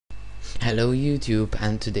Hello YouTube,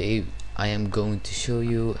 and today I am going to show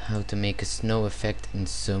you how to make a snow effect in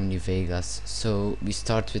Sony Vegas. So we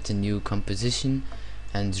start with a new composition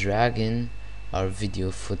and drag in our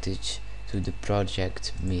video footage to the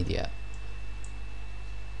project media.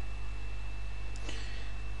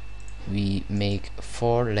 We make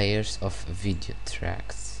 4 layers of video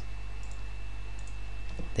tracks.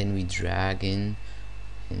 Then we drag in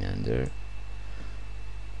under,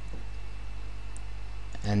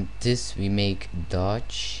 and this we make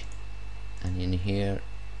dodge, and in here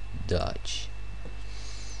dodge.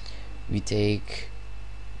 We take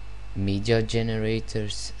media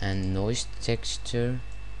generators and noise texture,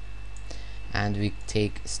 and we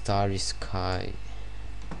take starry sky.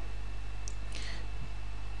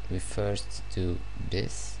 We first do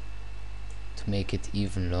this to make it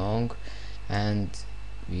even long, and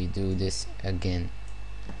we do this again.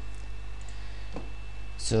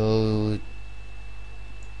 So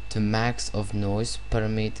the max of noise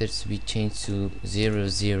parameters we change to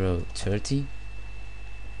 0030,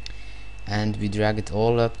 and we drag it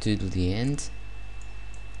all up to the end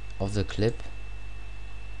of the clip,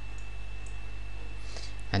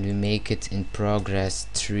 and we make it in progress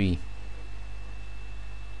 3.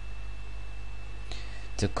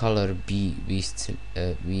 The color B we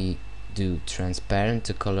do transparent.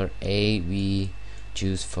 The color A we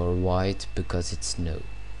choose for white because it's snow.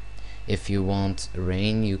 If you want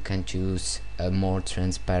rain, you can choose a more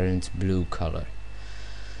transparent blue color.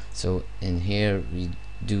 So in here we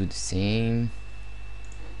do the same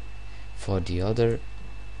for the other.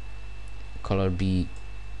 Color B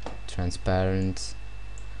transparent,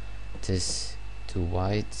 this to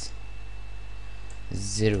white,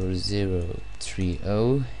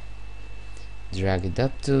 0030, drag it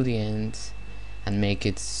up till the end and make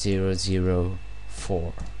it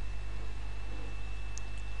 004.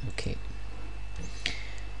 Okay,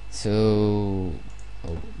 so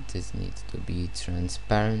this needs to be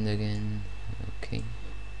transparent again. Okay,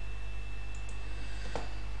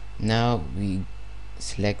 now we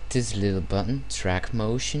select this little button, track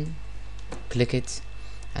motion, click it,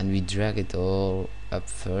 and we drag it all up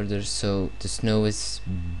further so the snow is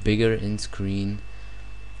bigger in screen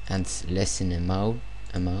and less in amount.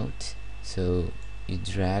 So you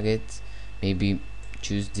drag it, maybe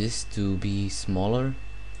choose this to be smaller.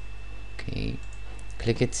 Okay,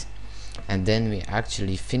 click it, and then we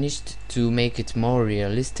actually finished. To make it more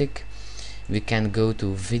realistic, we can go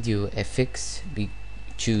to video FX, we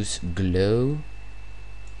choose glow,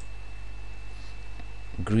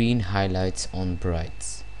 green highlights on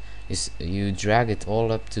brights. You drag it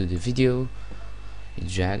all up to the video, you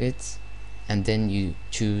drag it, and then you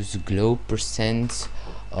choose glow percent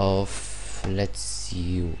of, let's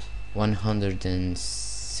see,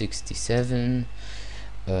 167,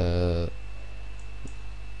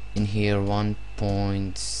 in here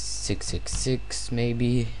 1.666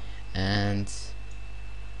 maybe, and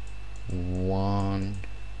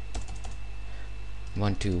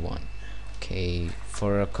 121. Okay,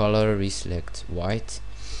 for a color we select white,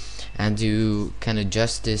 and you can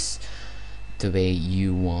adjust this the way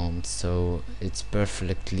you want, so it's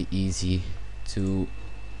perfectly easy to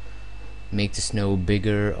make the snow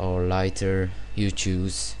bigger or lighter, you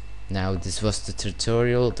choose. Now this was the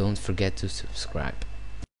tutorial, don't forget to subscribe.